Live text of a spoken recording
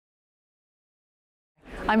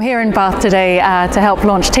I'm here in Bath today to help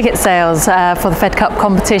launch ticket sales for the Fed Cup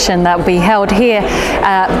competition that will be held here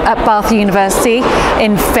at Bath University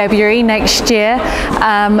in February next year.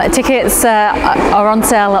 Tickets are on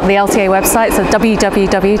sale at the LTA website, so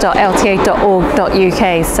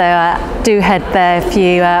www.lta.org.uk. So do head there if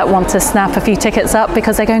you want to snap a few tickets up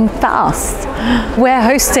because they're going fast. We're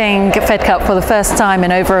hosting Fed Cup for the first time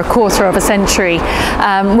in over a quarter of a century,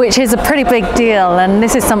 which is a pretty big deal, and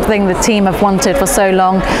this is something the team have wanted for so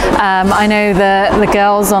long. I know the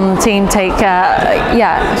girls on the team take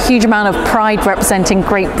a huge amount of pride representing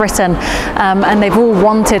Great Britain, and they've all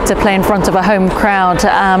wanted to play in front of a home crowd,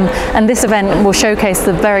 and this event will showcase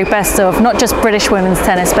the very best of not just British women's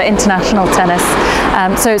tennis but international tennis.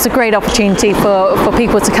 So it's a great opportunity for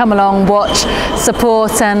people to come along, watch,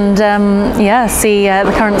 support, and see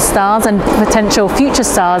the current stars and potential future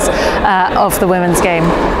stars of the women's game.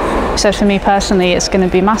 So for me personally, it's going to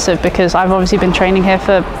be massive because I've obviously been training here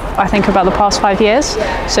for I think about the past 5 years,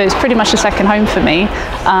 so it's pretty much a second home for me.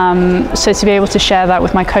 So to be able to share that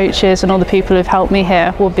with my coaches and all the people who've helped me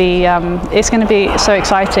here will be it's going to be so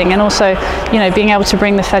exciting, and also being able to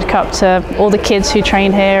bring the Fed Cup to all the kids who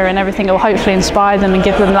train here and everything, it will hopefully inspire them and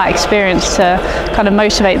give them that experience to kind of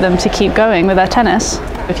motivate them to keep going with their tennis.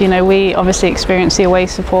 We obviously experienced the away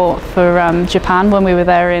support for Japan when we were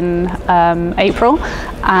there in April,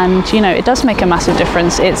 and it does make a massive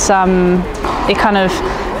difference. It kind of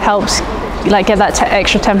helps get that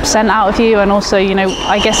extra 10% out of you, and also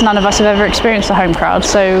I guess none of us have ever experienced a home crowd,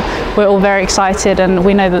 so we're all very excited, and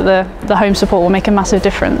we know that the home support will make a massive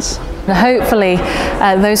difference. Hopefully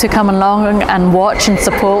those who come along and watch and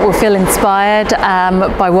support will feel inspired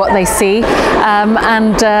by what they see,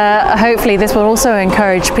 and hopefully this will also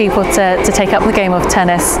encourage people to take up the game of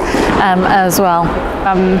tennis as well.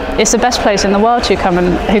 It's the best place in the world who come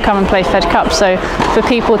and play Fed Cup, so for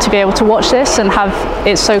people to be able to watch this and have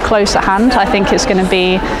it so close at hand, I think it's going to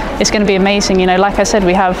be amazing. Like I said,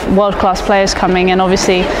 we have world-class players coming, and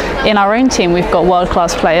obviously in our own team we've got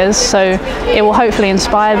world-class players, so it will hopefully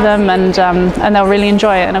inspire them, and they'll really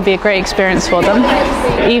enjoy it, and it'll be a great experience for them.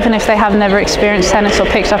 Even if they have never experienced tennis or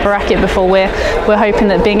picked up a racket before, we're hoping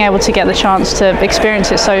that being able to get the chance to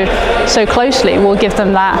experience it so closely will give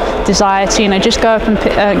them that desire to just go and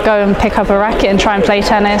pick up a racket and try and play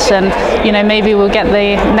tennis, and maybe we'll get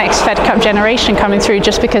the next Fed Cup generation coming through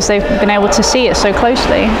just because they've been able to see it so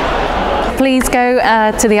closely. Please go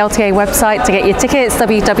to the LTA website to get your tickets,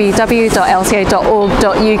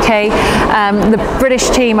 www.lta.org.uk. The British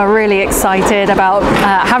team are really excited about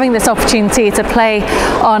having this opportunity to play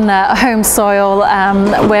on home soil.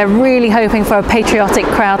 We're really hoping for a patriotic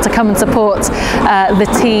crowd to come and support the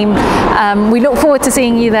team. We look forward to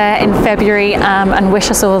seeing you there in February, and wish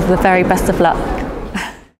us all the very best of luck.